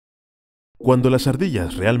Cuando las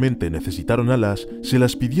ardillas realmente necesitaron alas, se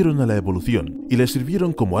las pidieron a la evolución y les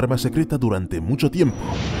sirvieron como arma secreta durante mucho tiempo.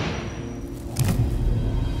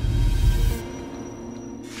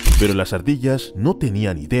 Pero las ardillas no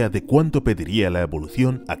tenían idea de cuánto pediría la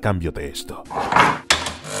evolución a cambio de esto.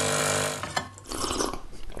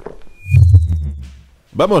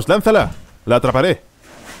 ¡Vamos, lánzala! ¡La atraparé!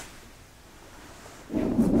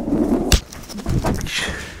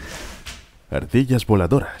 Ardillas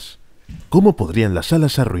voladoras. ¿Cómo podrían las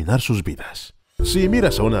alas arruinar sus vidas? Si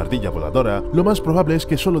miras a una ardilla voladora, lo más probable es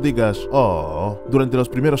que solo digas «oh» durante los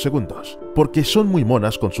primeros segundos, porque son muy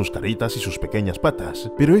monas con sus caritas y sus pequeñas patas,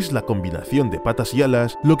 pero es la combinación de patas y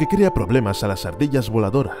alas lo que crea problemas a las ardillas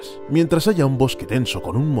voladoras. Mientras haya un bosque denso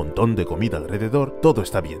con un montón de comida alrededor, todo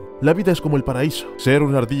está bien. La vida es como el paraíso. Ser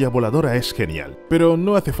una ardilla voladora es genial, pero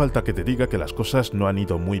no hace falta que te diga que las cosas no han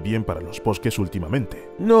ido muy bien para los bosques últimamente.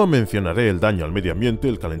 No mencionaré el daño al medio ambiente,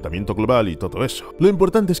 el calentamiento global y todo eso. Lo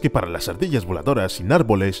importante es que para las ardillas voladoras sin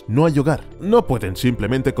árboles no hay hogar. No pueden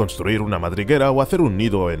simplemente construir una madriguera o hacer un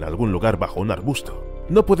nido en algún lugar bajo un arbusto.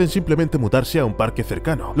 No pueden simplemente mudarse a un parque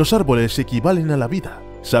cercano. Los árboles equivalen a la vida.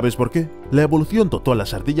 ¿Sabes por qué? La evolución dotó a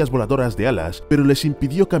las ardillas voladoras de alas, pero les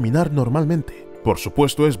impidió caminar normalmente. Por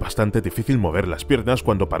supuesto, es bastante difícil mover las piernas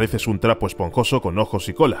cuando pareces un trapo esponjoso con ojos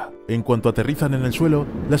y cola. En cuanto aterrizan en el suelo,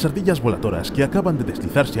 las ardillas voladoras, que acaban de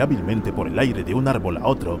deslizarse hábilmente por el aire de un árbol a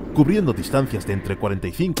otro, cubriendo distancias de entre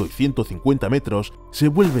 45 y 150 metros, se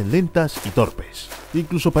vuelven lentas y torpes.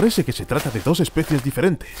 Incluso parece que se trata de dos especies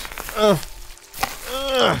diferentes.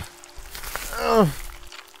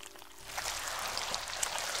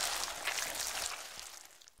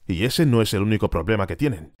 Y ese no es el único problema que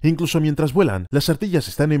tienen. Incluso mientras vuelan, las ardillas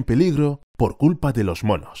están en peligro por culpa de los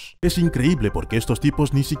monos. Es increíble porque estos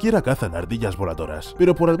tipos ni siquiera cazan ardillas voladoras,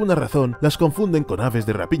 pero por alguna razón las confunden con aves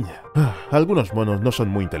de rapiña. Algunos monos no son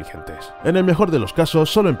muy inteligentes. En el mejor de los casos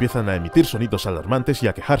solo empiezan a emitir sonidos alarmantes y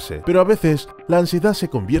a quejarse, pero a veces la ansiedad se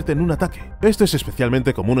convierte en un ataque. Esto es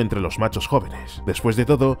especialmente común entre los machos jóvenes. Después de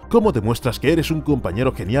todo, ¿cómo demuestras que eres un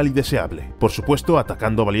compañero genial y deseable? Por supuesto,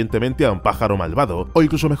 atacando valientemente a un pájaro malvado, o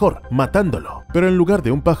incluso mejor, matándolo. Pero en lugar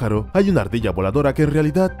de un pájaro, hay una ardilla voladora que en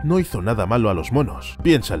realidad no hizo nada malo a los monos.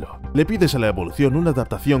 Piénsalo, le pides a la evolución una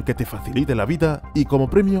adaptación que te facilite la vida y como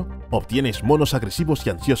premio, obtienes monos agresivos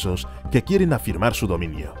y ansiosos que quieren afirmar su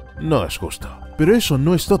dominio. No es justo. Pero eso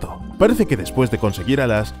no es todo. Parece que después de conseguir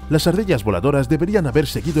alas, las ardillas voladoras deberían haber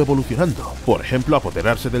seguido evolucionando. Por ejemplo,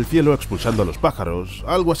 apoderarse del cielo expulsando a los pájaros,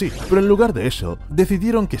 algo así. Pero en lugar de eso,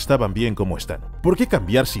 decidieron que estaban bien como están. ¿Por qué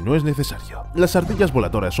cambiar si no es necesario? Las ardillas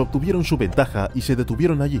voladoras obtuvieron su ventaja y se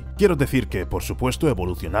detuvieron allí. Quiero decir que, por supuesto,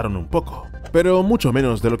 evolucionaron un poco, pero mucho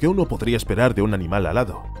menos de lo que uno podría esperar de un animal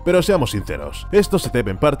alado. Pero seamos sinceros, esto se debe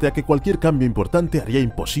en parte a que cualquier cambio importante haría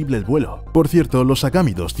imposible el vuelo. Por cierto, los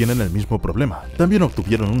agámidos tienen el mismo problema. También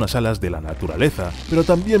obtuvieron unas alas de la naturaleza, pero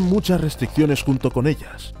también muchas restricciones junto con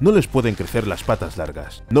ellas. No les pueden crecer las patas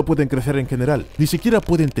largas, no pueden crecer en general, ni siquiera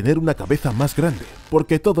pueden tener una cabeza más grande,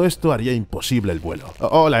 porque todo esto haría imposible el vuelo.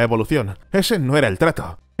 Oh, la evolución. Ese no era el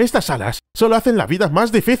trato. Estas alas solo hacen la vida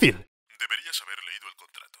más difícil. Deberías haber leído el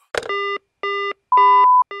contrato.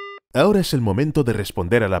 Ahora es el momento de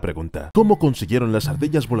responder a la pregunta: ¿cómo consiguieron las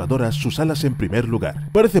ardillas voladoras sus alas en primer lugar?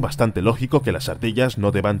 Parece bastante lógico que las ardillas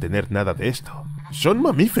no deban tener nada de esto. Son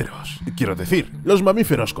mamíferos. Quiero decir, los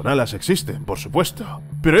mamíferos con alas existen, por supuesto,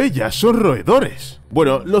 pero ellas son roedores.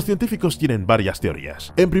 Bueno, los científicos tienen varias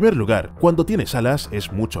teorías. En primer lugar, cuando tienes alas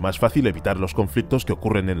es mucho más fácil evitar los conflictos que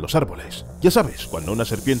ocurren en los árboles. Ya sabes, cuando una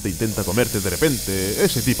serpiente intenta comerte de repente,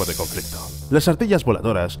 ese tipo de conflicto. Las ardillas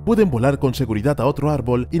voladoras pueden volar con seguridad a otro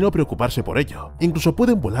árbol y no preocuparse por ello. Incluso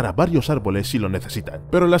pueden volar a varios árboles si lo necesitan.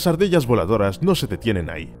 Pero las ardillas voladoras no se detienen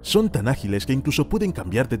ahí. Son tan ágiles que incluso pueden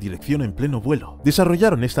cambiar de dirección en pleno vuelo.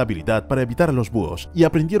 Desarrollaron esta habilidad para evitar a los búhos y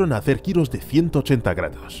aprendieron a hacer giros de 180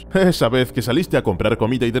 grados. Esa vez que saliste a comprar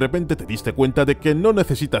comida y de repente te diste cuenta de que no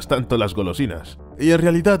necesitas tanto las golosinas. Y en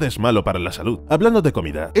realidad es malo para la salud. Hablando de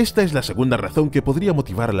comida, esta es la segunda razón que podría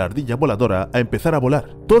motivar a la ardilla voladora a empezar a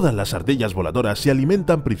volar. Todas las ardillas voladoras se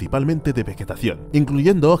alimentan principalmente de vegetación,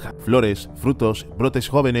 incluyendo hojas, flores, frutos, brotes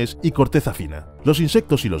jóvenes y corteza fina. Los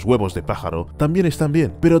insectos y los huevos de pájaro también están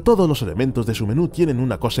bien, pero todos los elementos de su menú tienen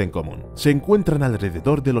una cosa en común: se encuentran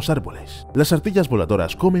alrededor de los árboles. Las ardillas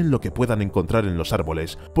voladoras comen lo que puedan encontrar en los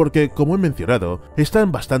árboles, porque, como he mencionado,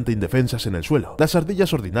 están bastante indefensas en el suelo. Las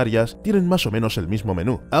ardillas ordinarias tienen más o menos el mismo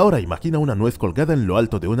menú. Ahora imagina una nuez colgada en lo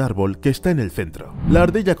alto de un árbol que está en el centro. La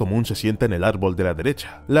ardilla común se sienta en el árbol de la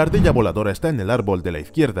derecha, la ardilla voladora está en el árbol de la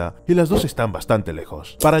izquierda y las dos están bastante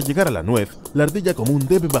lejos. Para llegar a la nuez, la ardilla común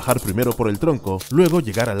debe bajar primero por el tronco, luego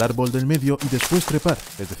llegar al árbol del medio y después trepar,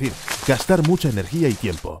 es decir, gastar mucha energía y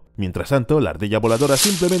tiempo. Mientras tanto, la ardilla voladora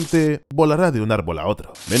simplemente volará de un árbol a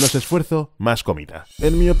otro. Menos esfuerzo, más comida.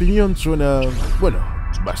 En mi opinión suena, bueno,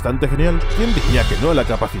 bastante genial. ¿Quién diría que no a la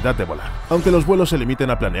capacidad de volar? Aunque los vuelos se limiten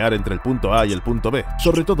a planear entre el punto A y el punto B,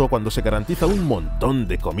 sobre todo cuando se garantiza un montón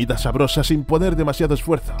de comida sabrosa sin poner demasiado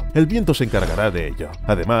esfuerzo. El viento se encargará de ello.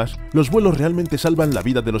 Además, los vuelos realmente salvan la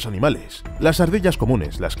vida de los animales. Las ardillas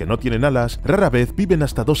comunes, las que no tienen alas, rara vez viven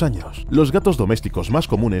hasta 2 años. Los gatos domésticos más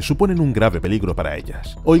comunes suponen un grave peligro para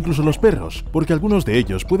ellas. O incluso los perros, porque algunos de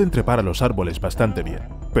ellos pueden trepar a los árboles bastante bien.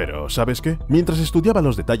 Pero, ¿sabes qué? Mientras estudiaba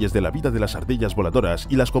los detalles de la vida de las ardillas voladoras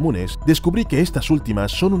y las comunes, descubrí que estas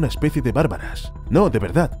últimas son una especie de bárbaras. No, de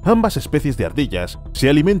verdad, ambas especies de ardillas se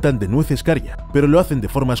alimentan de nueces caria, pero lo hacen de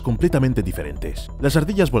formas completamente diferentes. Las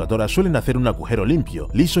ardillas voladoras suelen hacer un agujero limpio,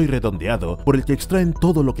 liso y redondeado por el que extraen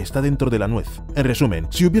todo lo que está dentro de la nuez. En resumen,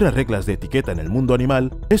 si hubiera reglas de etiqueta en el mundo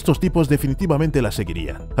animal, estos tipos definitivamente las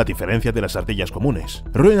seguirían. A diferencia de las ardillas comunes,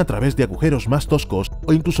 roen a través de agujeros más toscos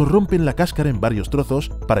o incluso rompen la cáscara en varios trozos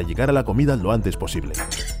para llegar a la comida lo antes posible.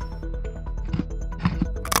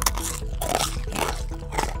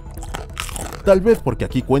 Tal vez porque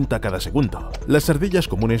aquí cuenta cada segundo. Las ardillas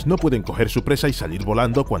comunes no pueden coger su presa y salir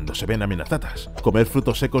volando cuando se ven amenazadas. ¿Comer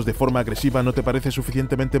frutos secos de forma agresiva no te parece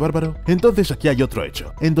suficientemente bárbaro? Entonces aquí hay otro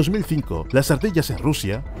hecho. En 2005, las ardillas en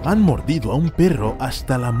Rusia han mordido a un perro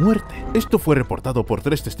hasta la muerte. Esto fue reportado por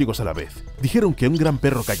 3 testigos a la vez. Dijeron que un gran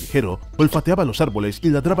perro callejero olfateaba los árboles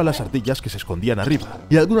y ladraba a las ardillas que se escondían arriba,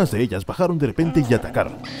 y algunas de ellas bajaron de repente y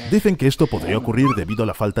atacaron. Dicen que esto podría ocurrir debido a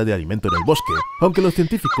la falta de alimento en el bosque, aunque los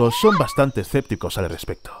científicos son bastante escépticos al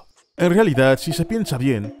respecto. En realidad, si se piensa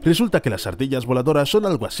bien, resulta que las ardillas voladoras son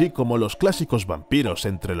algo así como los clásicos vampiros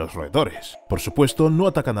entre los roedores. Por supuesto, no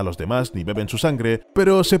atacan a los demás ni beben su sangre,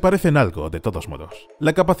 pero se parecen algo de todos modos.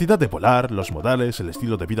 La capacidad de volar, los modales, el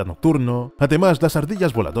estilo de vida nocturno... Además, las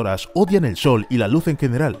ardillas voladoras odian el sol y la luz en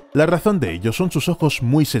general. La razón de ello son sus ojos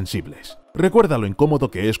muy sensibles. Recuerda lo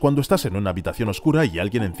incómodo que es cuando estás en una habitación oscura y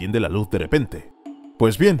alguien enciende la luz de repente.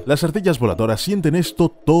 Pues bien, las ardillas voladoras sienten esto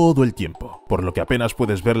todo el tiempo, por lo que apenas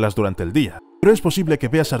puedes verlas durante el día. Pero es posible que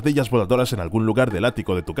veas ardillas voladoras en algún lugar del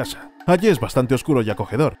ático de tu casa. Allí es bastante oscuro y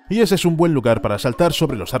acogedor, y ese es un buen lugar para saltar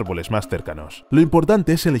sobre los árboles más cercanos. Lo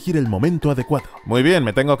importante es elegir el momento adecuado. Muy bien,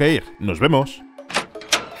 me tengo que ir. Nos vemos.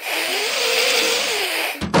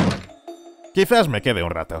 Quizás me quede un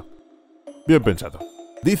rato. Bien pensado.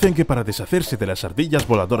 Dicen que para deshacerse de las ardillas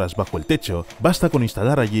voladoras bajo el techo, basta con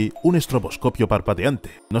instalar allí un estroboscopio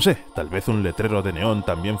parpadeante. No sé, tal vez un letrero de neón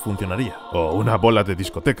también funcionaría. O una bola de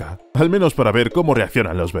discoteca. Al menos para ver cómo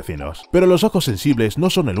reaccionan los vecinos. Pero los ojos sensibles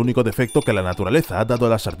no son el único defecto que la naturaleza ha dado a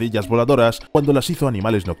las ardillas voladoras cuando las hizo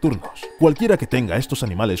animales nocturnos. Cualquiera que tenga estos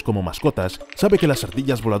animales como mascotas sabe que las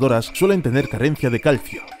ardillas voladoras suelen tener carencia de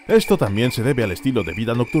calcio. Esto también se debe al estilo de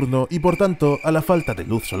vida nocturno y por tanto a la falta de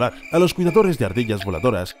luz solar. A los cuidadores de ardillas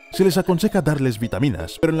voladoras se les aconseja darles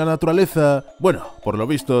vitaminas, pero en la naturaleza, bueno, por lo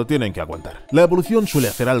visto tienen que aguantar. La evolución suele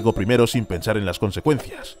hacer algo primero sin pensar en las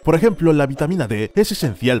consecuencias. Por ejemplo, la vitamina D es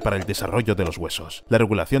esencial para el desarrollo de los huesos, la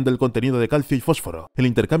regulación del contenido de calcio y fósforo, el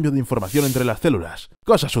intercambio de información entre las células,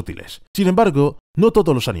 cosas útiles. Sin embargo, no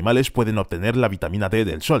todos los animales pueden obtener la vitamina D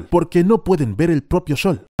del sol, porque no pueden ver el propio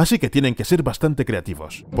sol, así que tienen que ser bastante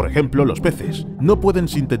creativos. Por ejemplo, los peces no pueden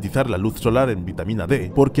sintetizar la luz solar en vitamina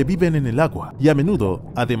D porque viven en el agua y a menudo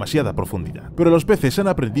a demasiada profundidad. Pero los peces han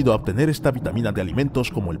aprendido a obtener esta vitamina de alimentos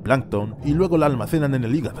como el plancton y luego la almacenan en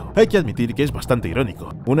el hígado. Hay que admitir que es bastante irónico.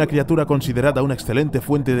 Una criatura considerada una excelente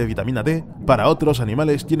fuente de vitamina D, para otros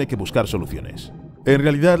animales tiene que buscar soluciones. En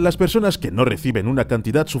realidad, las personas que no reciben una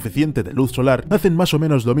cantidad suficiente de luz solar hacen más o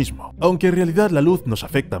menos lo mismo, aunque en realidad la luz nos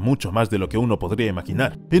afecta mucho más de lo que uno podría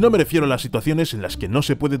imaginar. Y no me refiero a las situaciones en las que no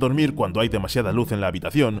se puede dormir cuando hay demasiada luz en la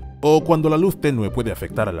habitación, o cuando la luz tenue puede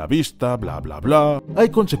afectar a la vista, bla bla bla. Hay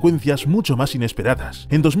consecuencias mucho más inesperadas.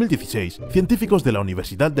 En 2016, científicos de la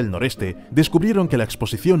Universidad del Noreste descubrieron que la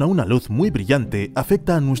exposición a una luz muy brillante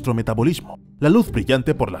afecta a nuestro metabolismo. La luz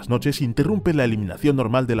brillante por las noches interrumpe la eliminación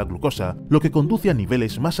normal de la glucosa, lo que conduce a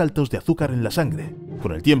niveles más altos de azúcar en la sangre.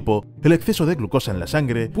 Con el tiempo, el exceso de glucosa en la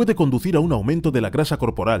sangre puede conducir a un aumento de la grasa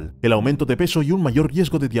corporal, el aumento de peso y un mayor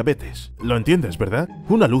riesgo de diabetes. ¿Lo entiendes, verdad?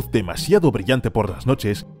 Una luz demasiado brillante por las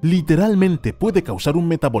noches literalmente puede causar un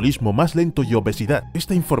metabolismo más lento y obesidad.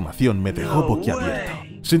 Esta información me dejó boquiabierto.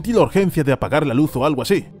 Sentí la urgencia de apagar la luz o algo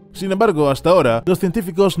así. Sin embargo, hasta ahora, los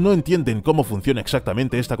científicos no entienden cómo funciona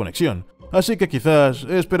exactamente esta conexión, así que quizás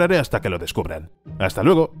esperaré hasta que lo descubran. ¡Hasta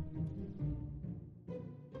luego!